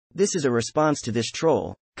This is a response to this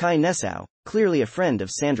troll, Kai Nesau, clearly a friend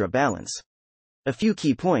of Sandra Balance. A few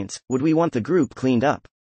key points: would we want the group cleaned up?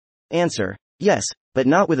 Answer: yes, but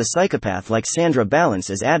not with a psychopath like Sandra Balance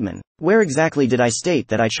as admin. Where exactly did I state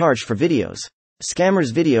that I charge for videos?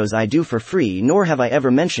 Scammers' videos I do for free, nor have I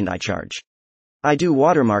ever mentioned I charge. I do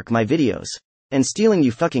watermark my videos. And stealing,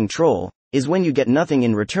 you fucking troll, is when you get nothing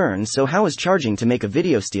in return, so how is charging to make a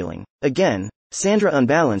video stealing? Again, Sandra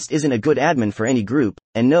Unbalanced isn't a good admin for any group,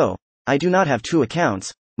 and no, I do not have two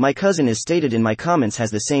accounts. My cousin, as stated in my comments, has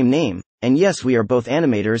the same name, and yes, we are both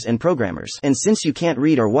animators and programmers. And since you can't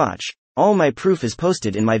read or watch, all my proof is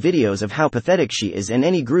posted in my videos of how pathetic she is, and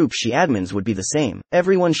any group she admins would be the same.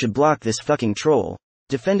 Everyone should block this fucking troll,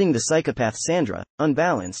 defending the psychopath Sandra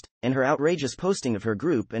Unbalanced, and her outrageous posting of her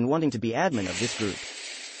group and wanting to be admin of this group.